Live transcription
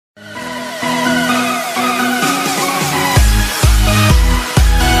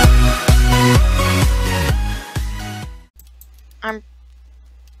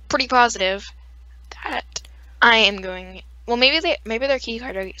positive that I am going. Well, maybe their key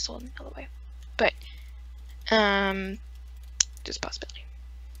card already sold all the way, but just a possibility.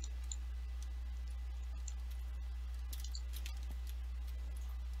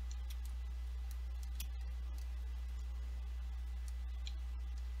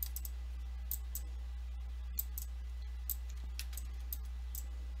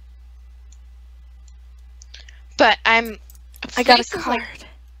 But I got a card. Like,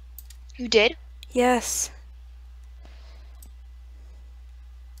 you did? Yes.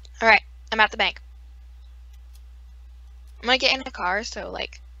 Alright, I'm at the bank. I'm gonna get in a car, so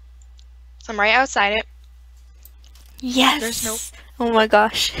I'm right outside it. Yes. There's no. Oh my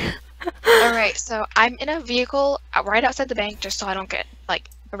gosh. Alright, so I'm in a vehicle right outside the bank just so I don't get,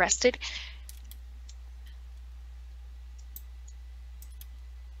 arrested.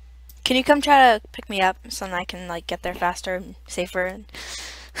 Can you come try to pick me up so that I can, get there faster and safer?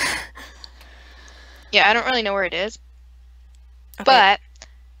 Yeah, I don't really know where it is. Okay.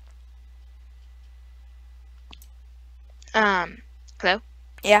 But, hello?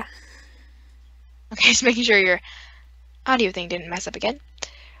 Yeah. Okay, just making sure your audio thing didn't mess up again.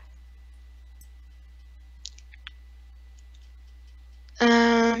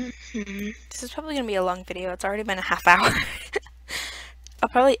 This is probably gonna be a long video. It's already been a half hour. I'll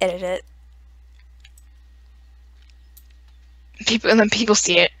probably edit it. And then people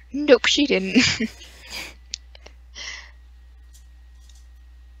see it. Nope, she didn't.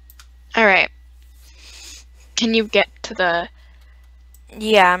 Alright. Can you get to the...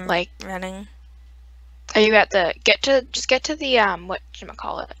 Yeah, I'm running. Are you at the... Just get to the,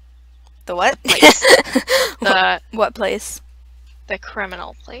 whatchamacallit? The what? Place. What place? The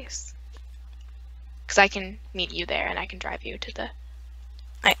criminal place. Because I can meet you there and I can drive you to the...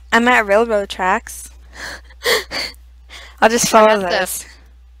 I'm at railroad tracks. I'll just follow this.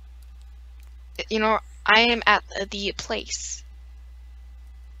 You know, I am at the place.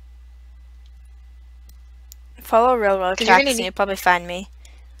 Follow railroad tracks and you'll probably find me.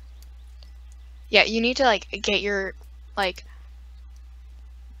 Yeah, you need to, get your,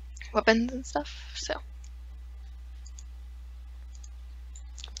 weapons and stuff, so.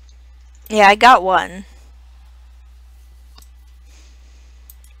 Yeah, I got one.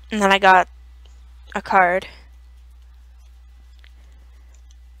 And then I got a card.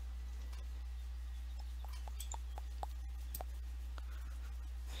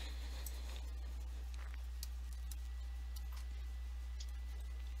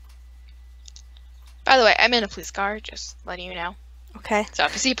 By the way, I'm in a police car, just letting you know. Okay. So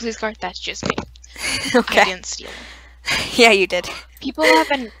if you see a police car, that's just me. Okay. I didn't steal them. Yeah, you did. People have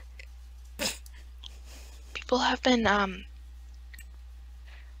been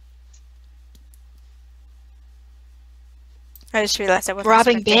I just realized I wasn't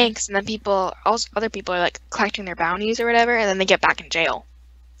robbing banks, and then other people are collecting their bounties or whatever, and then they get back in jail.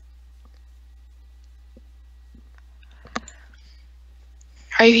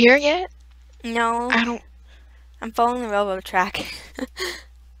 Are you here yet? No. I'm following the railroad track.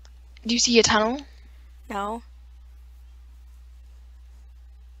 Do you see a tunnel? No.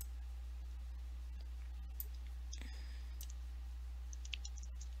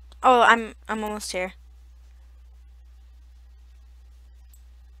 Oh, I'm almost here.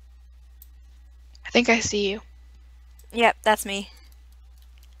 I think I see you. Yep, that's me.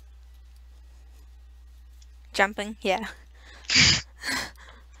 Jumping, yeah.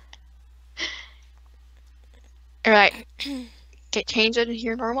 Alright. Get changed into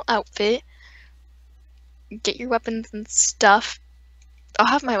your normal outfit. Get your weapons and stuff. I'll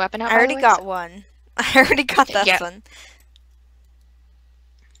have my weapon out. I already got one. I already got this one.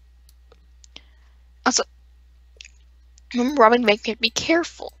 Also, when robbing bank, be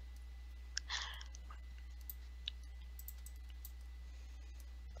careful.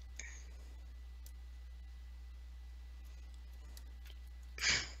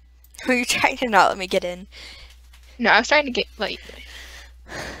 Were you trying to not let me get in? No, I was trying to let you.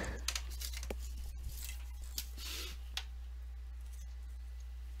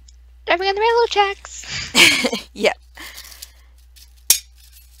 Driving on the railroad tracks. Yep.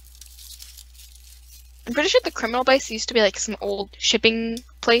 I'm pretty sure the criminal base used to be some old shipping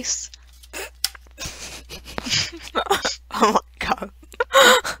place. Oh my god.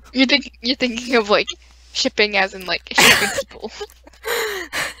 You're thinking of shipping as in shipping people.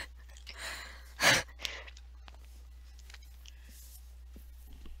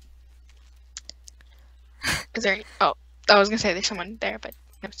 Is there any, oh, I was gonna say there's someone there, but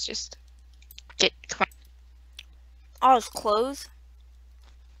it's just come on. Oh, it's closed?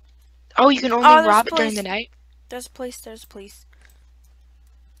 Oh, you can only rob it during the night? There's a police.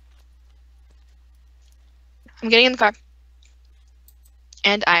 I'm getting in the car.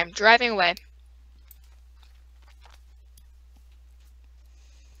 And I'm driving away.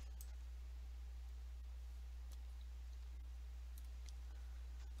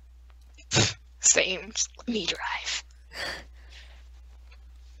 Same. Just let me drive.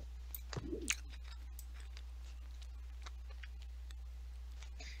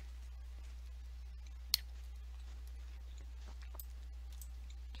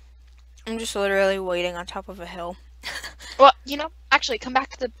 I'm just literally waiting on top of a hill. Well, you know, actually, come back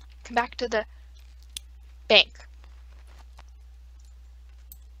to the bank.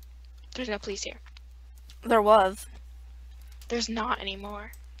 There's no police here. There was. There's not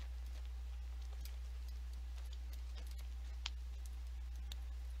anymore.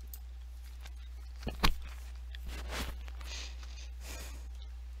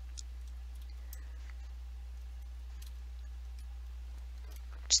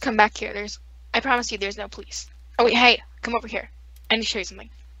 Just come back here. I promise you there's no police. Oh wait, hey, come over here. I need to show you something.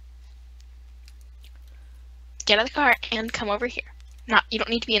 Get out of the car and come over here. You don't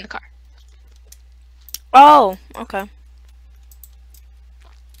need to be in the car. Oh, okay.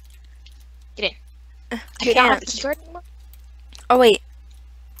 Get in. I Do you not have the can't. key card anymore? Oh, wait.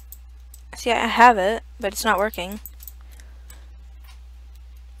 See, I have it, but it's not working.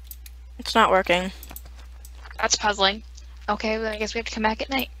 It's not working. That's puzzling. Okay, well, I guess we have to come back at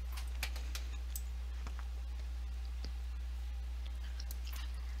night.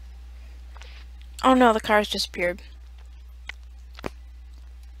 Oh no, the car's disappeared.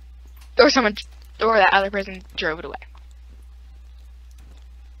 Or that other person drove it away.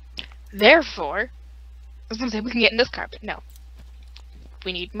 Therefore, I was gonna say we can get in this car, but no.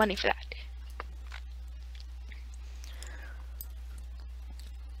 We need money for that.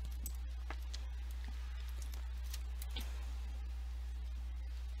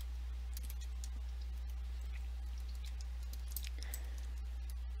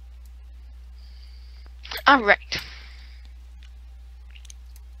 Alright.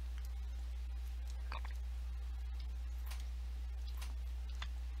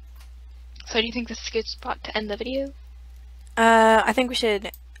 So do you think this is a good spot to end the video? I think we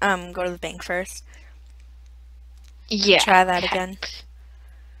should, go to the bank first. Yeah. Try that again.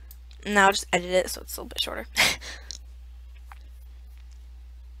 Now I'll just edit it so it's a little bit shorter.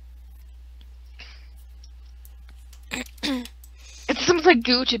 It sounds like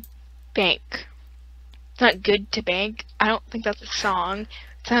go to bank. It's not good to bank. I don't think that's a song.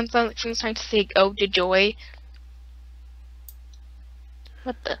 It sounds like someone's trying to say oh to joy.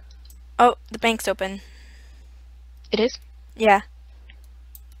 What the? Oh, the bank's open. It is? Yeah.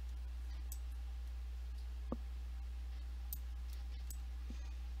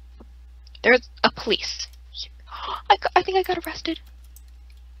 There's a police. I think I got arrested.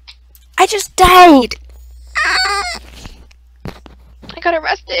 I just died! I got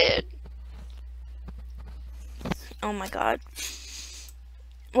arrested. Oh my god.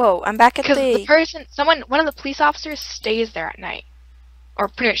 Whoa, I'm back at Because the... one of the police officers stays there at night. Or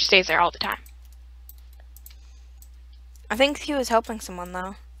pretty much stays there all the time. I think he was helping someone,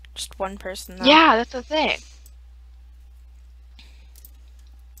 though. Just one person, though. Yeah, that's the thing.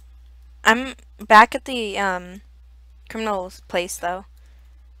 I'm back at the, criminal's place, though.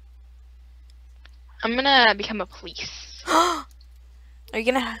 I'm gonna become a police. Are you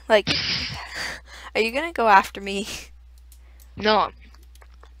gonna, like... Are you gonna go after me? No.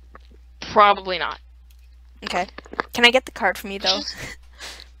 Probably not. Okay. Can I get the card from you, though?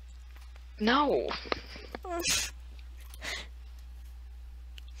 No.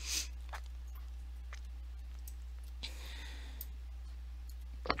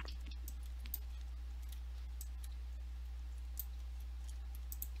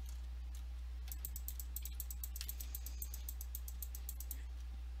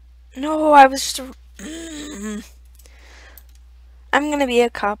 No, I was just... I'm gonna be a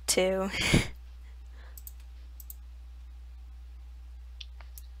cop, too.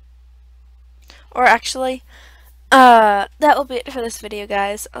 Or actually, that will be it for this video,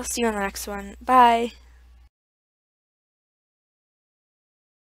 guys. I'll see you on the next one. Bye.